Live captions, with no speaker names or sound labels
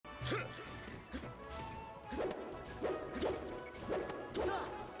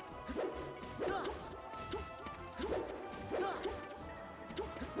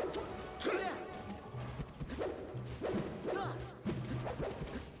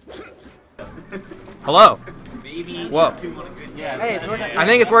Hello. Maybe. Whoa. Hey, it's working. I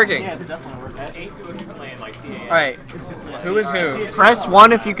think it's working. Yeah, it's definitely working. At 8 if you're playing like TAS. Alright. Who is who? Press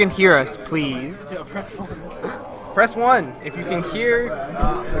 1 if you can hear us, please. Yeah, press 1. Press 1 if you can hear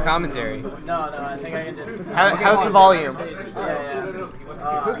the commentary. No, I think I can just. How's the volume? Yeah.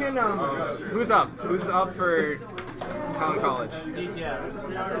 Who can, who's up? Who's up for Conn College? DTS.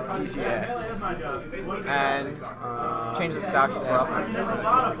 And change the stocks as well.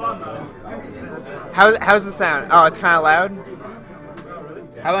 How's the sound? Oh, it's kind of loud.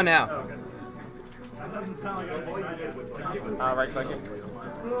 How about now? Right click it.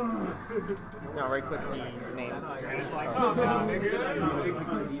 No, right click the name.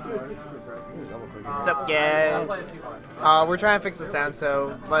 What's up, guys? We're trying to fix the sound,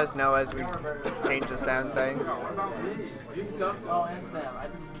 so let us know as we change the sound settings. Oh, and Sam.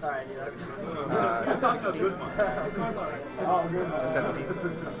 Sorry, dude. I was just. 16 to 17.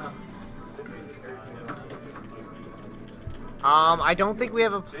 I don't think we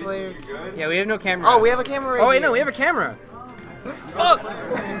have a player. Yeah, we have no camera. Oh, we have a camera right Oh, wait, here. no, we have a camera. Fuck!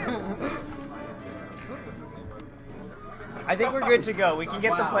 I think we're good to go. We can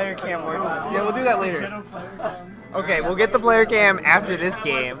get the player cam working. Yeah, we'll do that later. Okay, we'll get the player cam after this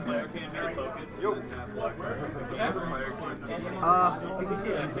game. Do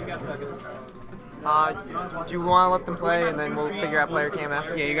you want to let them play and then we'll figure out player cam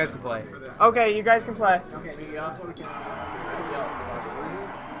after? Yeah, you guys can play. Okay, you guys can play.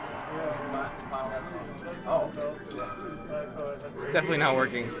 It's definitely not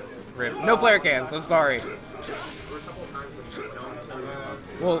working. Rip. No player cams, I'm sorry.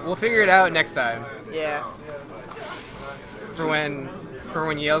 We'll figure it out next time. Yeah. For when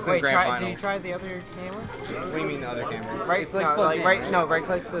Yale's in the grand final. Did you try the other camera? What do you mean the other camera? Right, It's like no, plugged in. right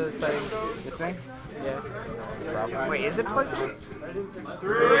click the settings. This thing? Yeah. Wait, is it plugged in?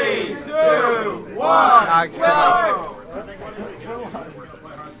 3, 2, 1,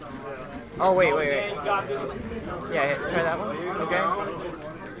 Oh, wait. Yeah, try that one. Okay.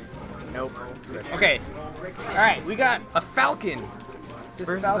 Nope. Okay. Alright, we got a Falcon. This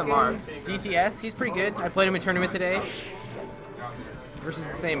Versus Falcon, a Marth. DTS, he's pretty good. I played him in tournament today. Versus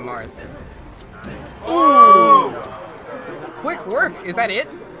the same Marth. Ooh! Quick work! Is that it?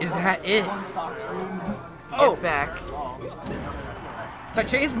 Is that it? Oh! It's back.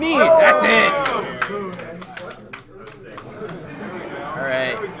 Touch his knees! That's it!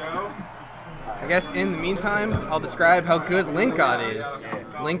 Alright. I guess in the meantime, I'll describe how good Link God is.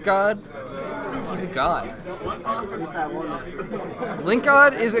 Link God, he's a god. Link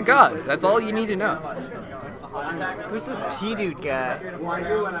God is a god. That's all you need to know. Who's this T-dude guy?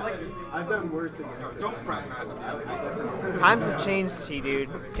 Times have changed, T-dude.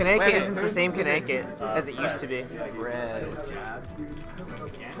 Connecticut isn't the same Connecticut as it used to be.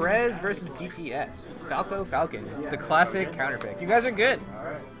 Prez versus DTS. Falcon. The classic counterpick. You guys are good.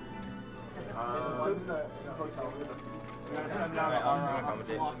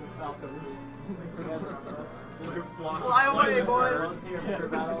 Fly away, boys!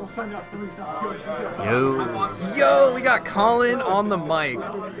 Yo, we got Colin on the mic.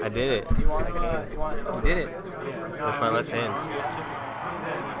 I did it You did it. with my left hand.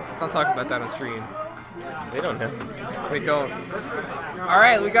 Let's not talk about that on stream. They don't know. We don't.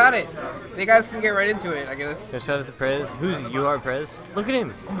 Alright, we got it. You guys can get right into it, I guess. Yeah, shout out to Prez. Who's UHart Prez? Look at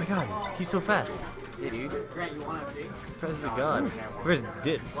him. Oh my god, he's so fast. Yeah, dude. Prez is a god. Where's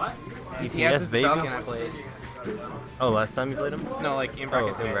Ditz? DTS DTS, is the baby. Falcon I played. Oh, last time you played him? No, like in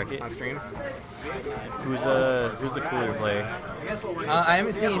bracket, in bracket? on stream. Who's the cooler player? I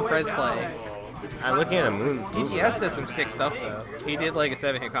haven't seen Prez play. I'm looking at a moon. DTS does some sick stuff though. He did like a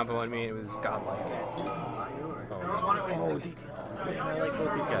 7-hit combo on me and it was godlike. Oh, DTS. I like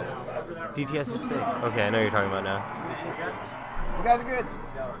both these guys. DTS is sick. Okay, I know what you're talking about now. You guys are good.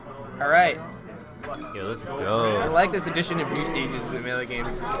 Alright. Yo, let's I go. like this addition of new stages in the Melee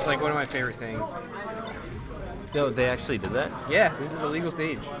games. It's like one of my favorite things. Yo, they actually did that? Yeah, this is a legal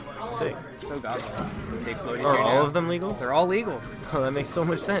stage. Sick. So godlike. Take floaties Are here all now. of them legal? They're all legal. Oh, that makes so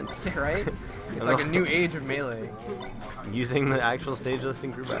much sense. Yeah, right? It's like a new age of Melee. Using the actual stage list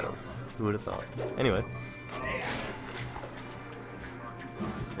in group battles. Who would have thought? Anyway.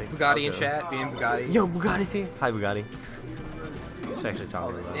 Sick. Bugatti in Falco. chat, being Bugatti. Yo, Bugatti team. Hi, Bugatti. Should actually talk Oh,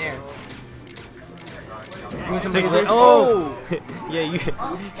 about there. that. Doing some Sick lasers. oh! Yeah,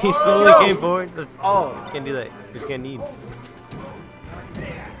 he slowly came forward. Let's, Oh. Can't do that. Just can't need.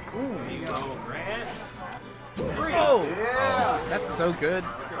 Oh! That's so good.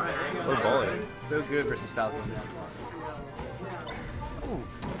 What a baller. So good versus Falcon.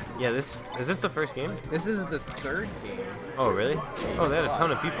 Yeah, is this the first game? This is the third game. Oh, really? Oh, they had a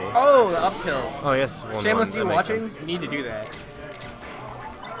ton of people. Oh, the up tilt. Oh, yes. 1-1. Shameless, you That makes watching? sense. You need to do that.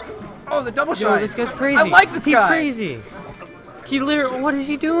 Oh, the double Yo, shot. this guy's crazy. I like this guy. He's crazy. He literally, what is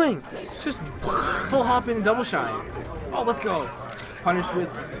he doing? He's just Full hop and double shine. Oh, let's go. Punish with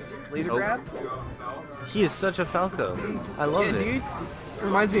laser grab. He is such a Falco. I love Yeah, it. dude.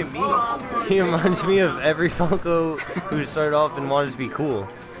 Reminds me of me. He reminds me of every Falco who started off and wanted to be cool.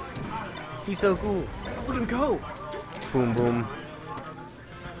 He's so cool. Oh, look at him go. Boom, boom.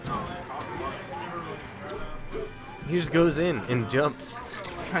 He just goes in and jumps.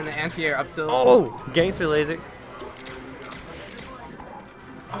 Trying the anti-air up tilt. Oh, gangster laser.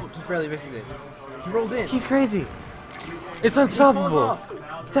 Oh, just barely misses it. He rolls in. He's crazy. It's Falls unstoppable.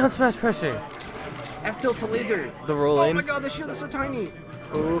 off. Down smash pressure. F tilt to laser. The roll Oh in. my god, the shield is so tiny.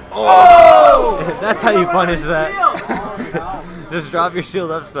 Ooh. Oh! That's how you punish that. Just drop your shield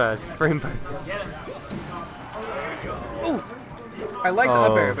up smash. Frame per. Oh! I like the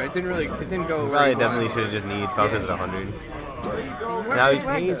up Oh. air, but it didn't go where Probably you definitely wanted. should have just need Falcons at 100. Where Now is he's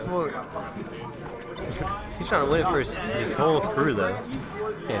Wacko? pays for it. He's trying to win it for his whole crew though.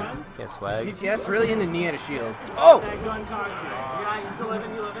 Can't swag. GTS really into knee at a shield. Oh!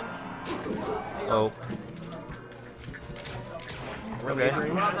 Oh. We're Okay.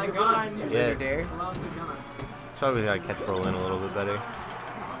 lasering. Yeah. Laser dare. So we gotta catch roll in a little bit better.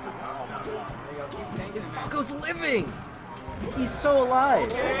 His Falco's living! He's so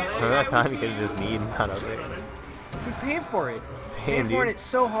alive. Remember that time he could have just need not up there. He's paying for it. Paying, for it. dude. It's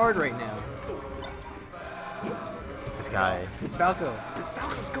so hard right now. This guy. This Falco. This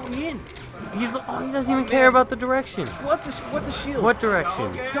Falco's going in. He doesn't even care about the direction. What the shield? What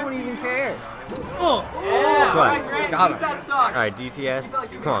direction? Don't even care. Oh! Swag. Got him. Alright, DTS.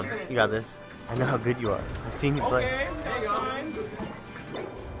 Come on, you got this. I know how good you are. I've seen you play.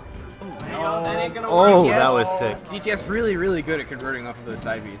 Oh, that was sick. DTS really, really good at converting off of those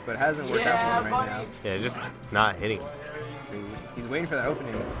side Bs, but it hasn't worked out for him right now. Yeah, just not hitting. He's waiting for that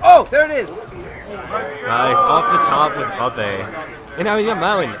opening. Oh, there it is! Nice, off the top with up A. And now he's got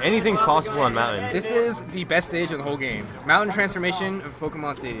Mountain. Anything's possible on Mountain. This is the best stage of the whole game. Mountain transformation of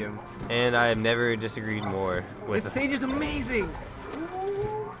Pokemon Stadium. And I have never disagreed more with This stage is amazing!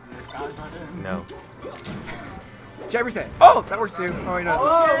 No. Jab reset. Oh, that works too. Oh, he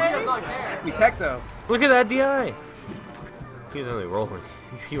knows. We tech though. Look at that DI. He was only rolling.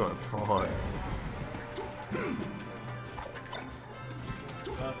 He went far.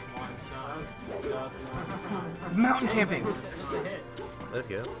 Mountain camping. Let's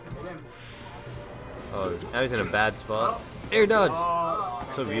go. Oh, now he's in a bad spot. Air dodge.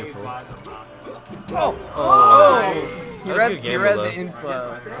 So beautiful. Oh! Oh! He That was a read, good he gamble, read though. the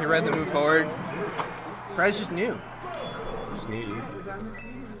info. He read the move forward. Price just knew. Just need you.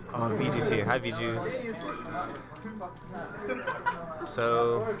 Oh, Viju's here. Hi, Viju.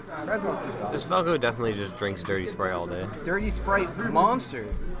 So, Price lost 2 stars. this Falco definitely just drinks Dirty Sprite all day. Dirty Sprite monster.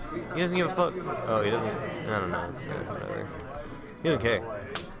 He doesn't give a fuck. Oh, he doesn't. I don't know. It's whatever. He doesn't care.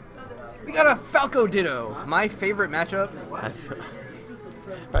 We got a Falco Ditto. My favorite matchup.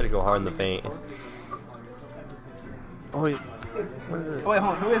 Try to go hard in the paint. Oh, wait. What is this? Oh, wait,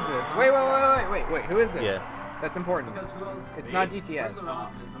 hold on. Who is this? Wait. Who is this? Yeah. That's important. It's not DTS.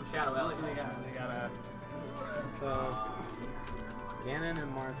 So, Ganon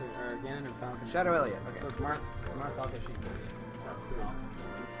and Martha, or Ganon and Falcon. Shadow Elliott. Okay. So it's Marth Falcon Sheep.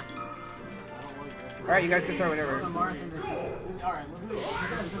 Alright, you guys can start whenever.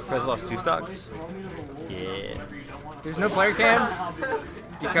 Prez lost 2 stocks. Yeah. There's no player cams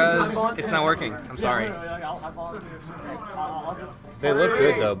because it's not working. I'm sorry. They look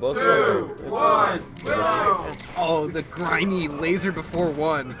good though. Both of them are. Oh, the grimy laser before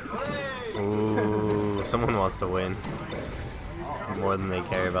one. Ooh, someone wants to win. More than they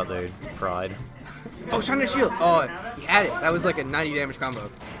care about their pride. Oh, Shine Shield. Oh, he had it. That was like a 90 damage combo.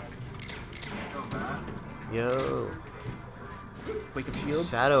 Yo. Wake up Shield.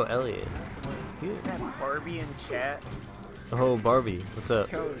 Shadow Elliott. Is that Barbie in chat? Oh, Barbie. What's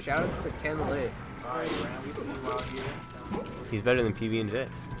up? Yo, shout out to Candlelit. He's better than PB and J.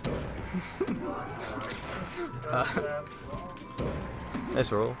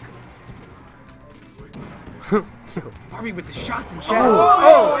 Nice roll. Barbie with the shots and shadows.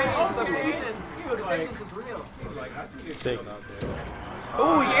 Oh! Sick.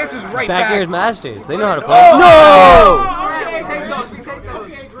 Oh, he answers right Back air back. Masters. They know how to play. No!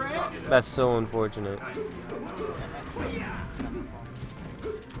 That's so unfortunate.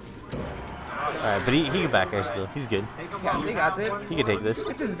 Alright, but he can back air still. He's good. Yeah, he got it. He can take this.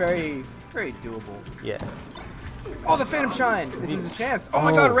 This is very, very doable. Yeah. Oh, the Phantom Shine! This is a chance. Oh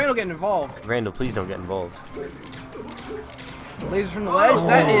my god, Randall getting involved. Randall, please don't get involved. Lasers from the ledge.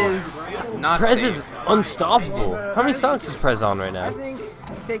 That is not Prez safe. is unstoppable. How many stocks is Prez on right I now? think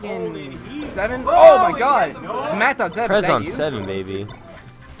he's taking 7. Oh my god! Matt.Zeb, Prez is that on you? 7, baby.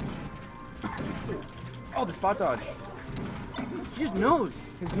 Oh, the spot dodge. He just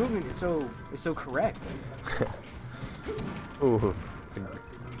knows. His movement is so correct. Ooh.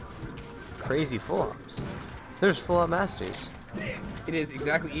 Crazy full ups. There's full up masters. It is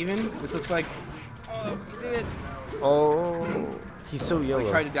exactly even. This looks like. Oh, he did it. Oh, he's so He yellow.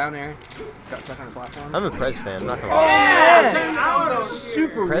 tried it down there. Got stuck on the platform. I'm a Prez fan, I'm not gonna Oh lie. man!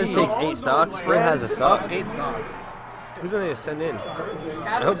 Super Prez weak. takes 8 stocks, still has a Prez stock. up 8 stocks. Who's gonna send in? I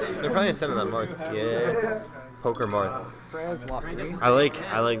hope they're probably gonna send in that Marth. Yeah. Poker Marth. Prez lost 3. I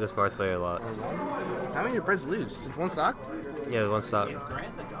like this Marth player a lot. How many did Prez lose? Just 1 stock? Yeah, 1 stock.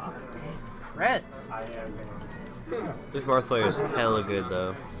 Prez. This Marth player is hella good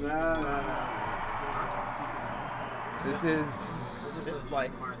though. This is This is life,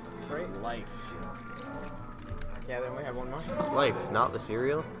 right? life. Yeah, then we have one more. Life, not the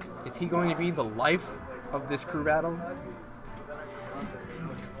cereal. Is he going to be the life of this crew battle?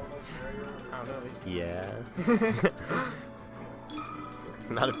 I don't know. Yeah.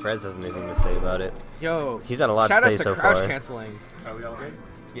 Not if Prez has anything to say about it. Yo, He's had a lot to shout say out to so crouch far. canceling. Are we all good?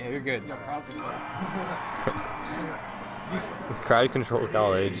 Yeah, you're good. Crowd control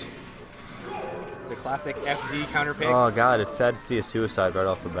college. The classic FD counter pick. Oh god, it's sad to see a suicide right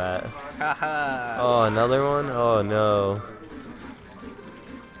off the bat. Haha. Oh, another one? Oh no.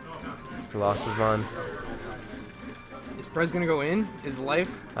 He lost his mind. Is Prez gonna go in? Is life?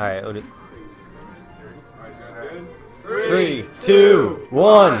 Alright, 3, 2,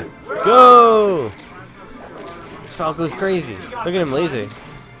 1, go! This Falco's crazy. Look at him laser.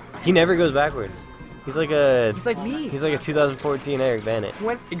 He never goes backwards. He's like a He's like me. he's like a 2014 Eric Bannett. He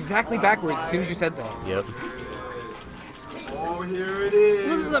went exactly backwards as soon as you said that. Yep. Oh, here it is.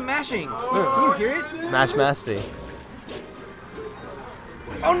 This is a mashing. Can you hear it? Mash Master.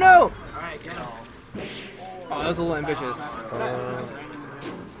 Oh no! Oh, that was a little ambitious.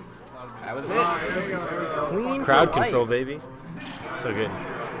 That was it. Clean Crowd for life. control, baby. So good.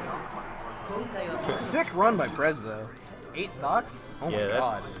 Sick run by Prez though. 8 stocks? Oh Yeah, my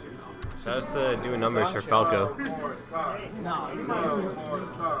god. that's. So that's to doing numbers for Falco.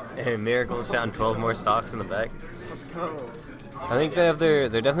 And Miracle's shouting 12 more stocks in the back. I think they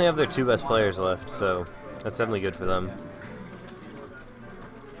definitely have their 2 best players left, so that's definitely good for them.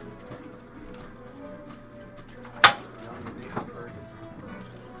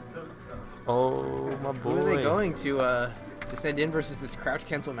 Oh my boy. Who are they going to send in versus this crouch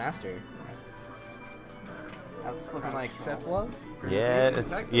cancel master? That's looking like Seth Love?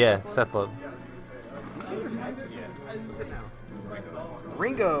 Yeah, Seth Love.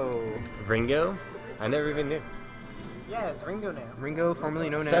 Ringo. Ringo? I never even knew. Yeah, it's Ringo now. Ringo, formerly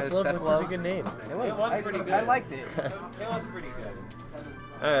known Seth as Love Seth was Love. such a good name. It was. pretty good. I liked it. It was pretty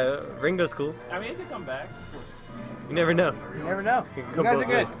good. Ringo's cool. I mean, it could come back. You never know. You never know. It could You go guys both are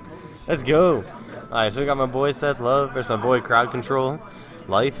good. ways. Let's go. Alright, so we got my boy Seth Love versus my boy Crowd Control.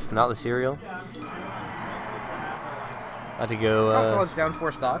 Life, not the cereal. About to go, College down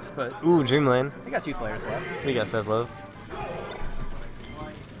 4 stocks, but ooh, Dreamland. they got 2 players left. What do you got, Seth Love?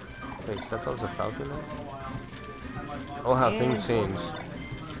 Wait, Seth Love's a Falcon now? Oh, how things change.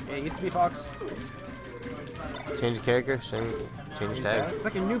 Yeah, it used to be Fox. Change character, change tag. It's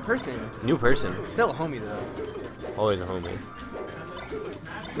like a new person. New person. Still a homie though. Always a homie.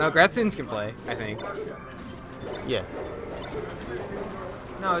 No, grad students can play, I think. Yeah.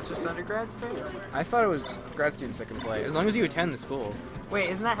 No, it's just undergrads, babe? I thought it was grad students that can play, as long as you attend the school. Wait,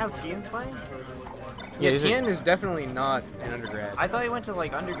 isn't that how Tian's playing? Yeah, these are- Tien is definitely not an undergrad. I thought he went to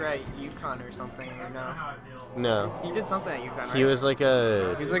like undergrad UConn or something, or no? No. He did something at UConn, right? He was like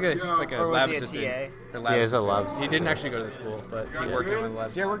a. He was like a Or was lab he a assistant. TA? Or lab Yeah, he's a assistant. lab He didn't actually go to the school, but he worked in one of the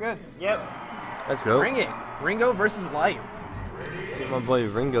labs. Yeah, we're good. Yep. Let's go. Bring it. Ringo versus Life. See what my boy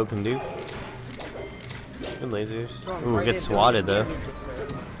Ringo can do. Good lasers. Ooh, Right get into swatted it. though.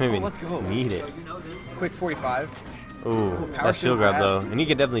 Maybe let's go. need it. Quick 45. Ooh, power that shield shield grab grab. though, and he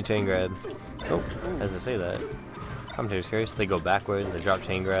could definitely chain grab. Oh, as I say that, commentators curse. They go backwards. They drop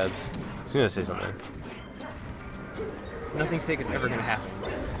chain grabs. I was gonna say something. Nothing sick is ever gonna happen.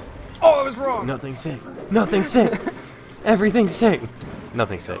 Oh, I was wrong. Nothing sick. Nothing sick. Everything's sick.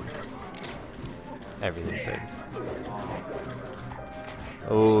 Nothing sick. Everything's sick.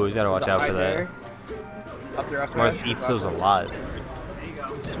 Oh, he's gotta watch The out high for that. there. Up there, up Marth eats those a lot.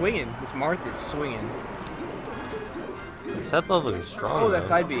 Swinging. Miss Martha's swinging. Seth Love looking strong. Oh, that though.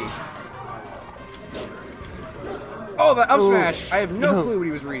 side B. Oh, that up Ooh. smash. I have no Yo. clue what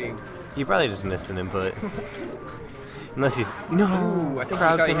he was reading. He probably just missed an input. Unless he's no. Ooh, I think he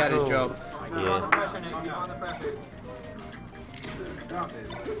crowd thought he had his control. jump. Yeah.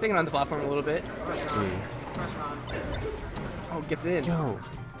 Thinking on the platform a little bit. Oh, gets in. Yo,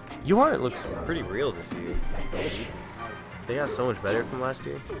 UHart looks pretty real this year. They got so much better from last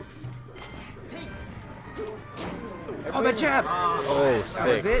year. Oh, that jab. Oh, That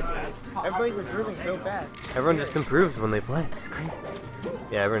sick. was it. Everybody's improving so fast. Everyone just improves when they play. It's crazy.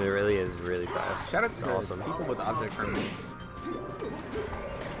 Yeah, everyone really is really fast. Shout out It's to awesome. people with object permanents.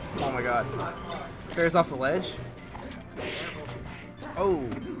 Oh my god. Fares off the ledge. Oh.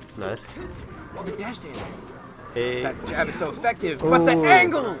 Nice. Oh, the dash dance. Hey, That jab is so effective, but the Ooh.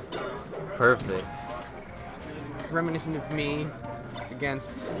 angles! perfect. Reminiscent of me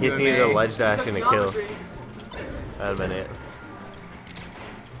against He just MMA. needed a ledge dash and a kill. That'd have been it.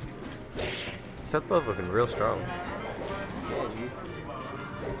 Seth Love looking real strong. Yeah, dude.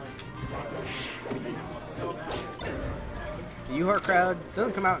 The UHart crowd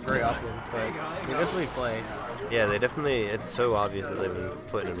doesn't come out very often, but they definitely play. Yeah, they definitely, it's so obvious that they've been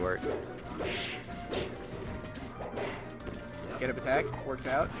putting in work. Get up attack, works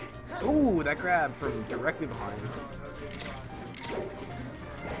out. Ooh, that grab from directly behind.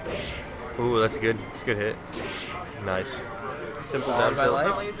 Ooh, that's good. It's a good hit. Nice. Simple down Followed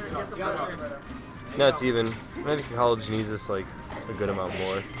by tilt. life. No, it's even. I think college needs this like a good amount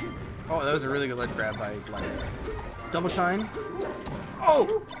more. Oh, that was a really good ledge grab by life. Double shine.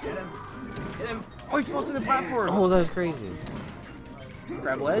 Oh! Oh, he falls to the platform. Oh, that was crazy.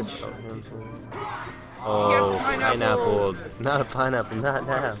 Grab ledge. Oh, gets pineapple. Not a pineapple, not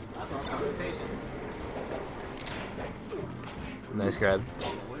now. Nice grab.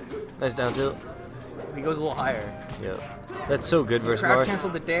 Nice down tilt. He goes a little higher. Yep. That's so good versus Crowd Marth.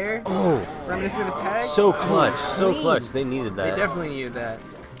 canceled the dare. Oh, Reminiscent of his tag. so clutch, so clean. clutch. They needed They that. definitely needed that.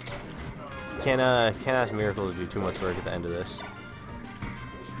 Can't ask Miracle to do too much work at the end of this.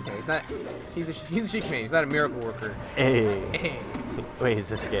 Okay, he's not. He's a Sheik man. He's not a miracle worker. Hey. Hey. Wait,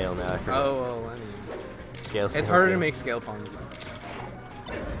 it's a scale now. I forgot. Oh, I mean, Scale. it's scale, harder scale. to make scale puns.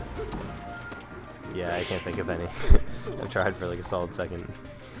 Yeah, I can't think of any. I tried for like a solid second.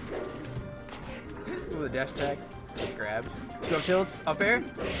 Ooh, the dash attack. It's grabbed. Two up tilts. Up air.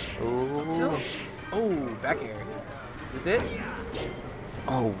 Ooh. Tilt. Oh, back air. Is this it?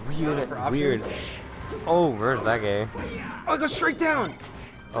 Oh, weird. For options? Weird. Oh, reverse back air. Oh, it goes straight down.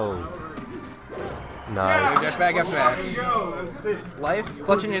 Oh. Dash Nice. back up smash. Life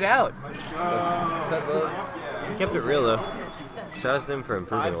clutching it out. Seth Love. He kept it real though. Shout out to him for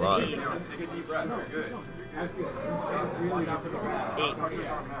improving a lot. 8. They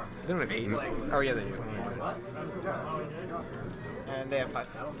don't have 8. Oh yeah, they do. And they have 5.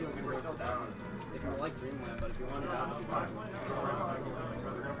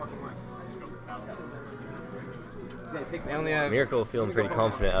 They only have. Miracle feeling pretty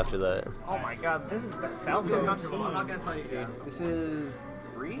confident after that. Oh my god, this is the Falcon team. gonna tell you guys. This is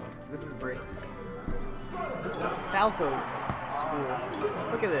Bree. This is Brit. This is the Falco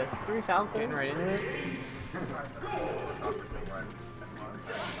school. Look at this. 3 Falcons. Getting right into it.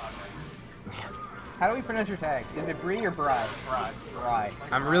 How do we pronounce your tag? Is it Bree or Bri? Bri.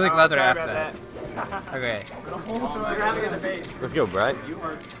 I'm really glad that I asked that. Okay. You're having a debate. Let's go, Bright.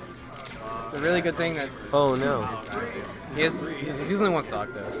 It's a really good thing that Oh no. he's only one stock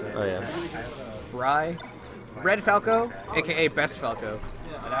though. Oh So. yeah. Bri. Red Falco, aka Best Falco.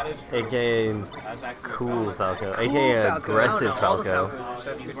 AKA Cool Falco. Cool AKA Falco. Aggressive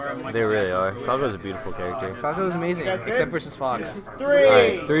Falco. They really are. Falco's a beautiful character. Falco is amazing, guys good? except versus Fox. 3,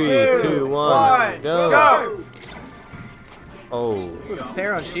 Alright, 3, 2, 1, go. Oh, Ooh, the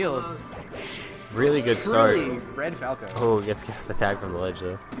fair on shield. really good start. Truly Red Falco. Oh, gets attacked from the ledge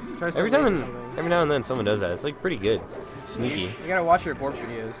though. Tries to Every laser time, something. every now and then, someone does that. It's like pretty good, sneaky. You gotta watch your board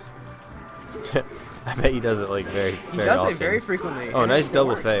videos. I bet he does it like very, He very does often. it very frequently. Oh, and nice it's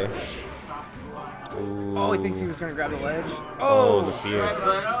double bored. fay. Oh, he thinks he was gonna grab the ledge. Oh, the Oh, fear.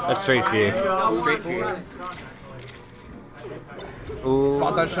 That's straight fear. straight fear. Ooh.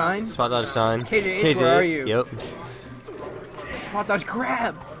 Spot dodge shine. Spot dodge shine. KJH, where are you? Yep. Spot dodge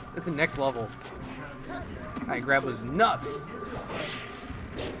grab. That's the next level. That grab was nuts.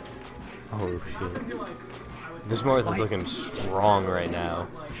 Oh shit. This Marth is looking strong right now.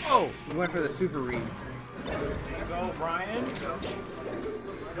 Oh, he went for the super read. Go, Brian.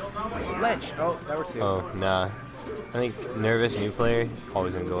 Ledge. Oh, that works too. Oh, nah. I think nervous new player,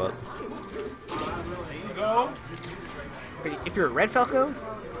 always gonna go up. There you go. If you're a red Falco,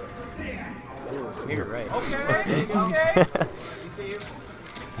 maybe you're right.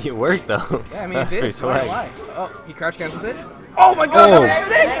 It worked though. Yeah, I mean, That's it pretty did. Why swag. lie? Oh, he crouch cancels it. Oh my god, that was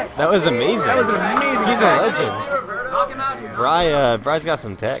sick! That was amazing. That was an amazing He's tech. a legend. Bry's got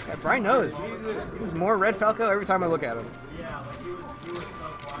some tech. Yeah, Brian knows. He's more red Falco every time I look at him.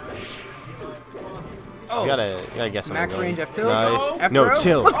 Oh, You gotta guess something. max range F tilt. Nice. F No, throw.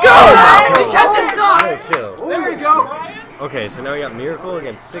 chill. Let's go! He kept his stock! No, chill. There you go, Brian. Okay, so now we got Miracle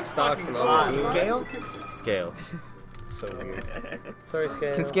against 6 stocks in the other team. Scale? Scale. So weird. Sorry,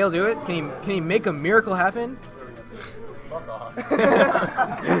 Scale. Can Scale do it? Can he make a miracle happen? Fuck off.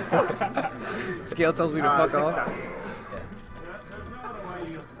 Scale tells me to fuck 6 off. stocks.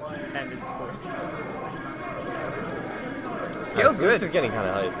 And it's 4. Scale's This good. is getting kind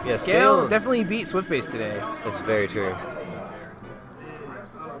of hype. Yeah, Scale Scale. definitely beat Swift Base today. That's very true.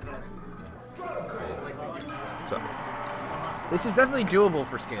 So, This is definitely doable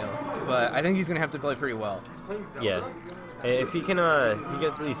for Scale, but I think he's gonna have to play pretty well. yeah. If he can he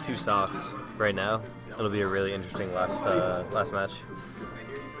get at least 2 stocks right now, it'll be a really interesting last match.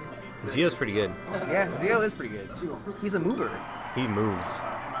 Zio's pretty good. Yeah, Zio is pretty good. He's a mover. He moves.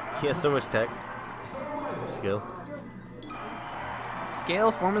 He has so much tech. Skill.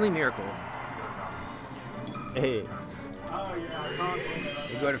 Scale, formerly Miracle. Hey.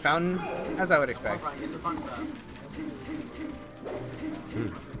 You go to Fountain, as I would expect.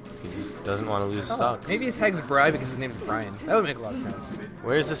 He just doesn't want to lose his stocks. Maybe his tag's Bri because his name's Brian. That would make a lot of sense.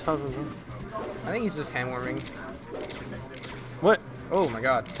 Where is this Falcon from? I think he's just hand warming. What? Oh my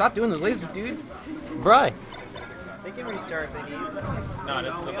god. Stop doing those lasers, dude. Bry. They can restart if they need. No,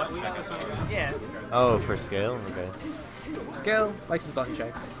 this is a button check. Yeah. Oh, for Scale? Okay. Scale likes his button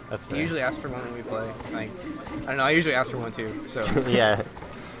checks. That's He fair. usually asks for one when we play. I don't know, I usually ask for one too, so. Yeah.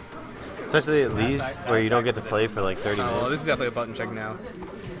 Especially at least where you don't get to play for like 30 Oh, well, this minutes. is definitely a button check now.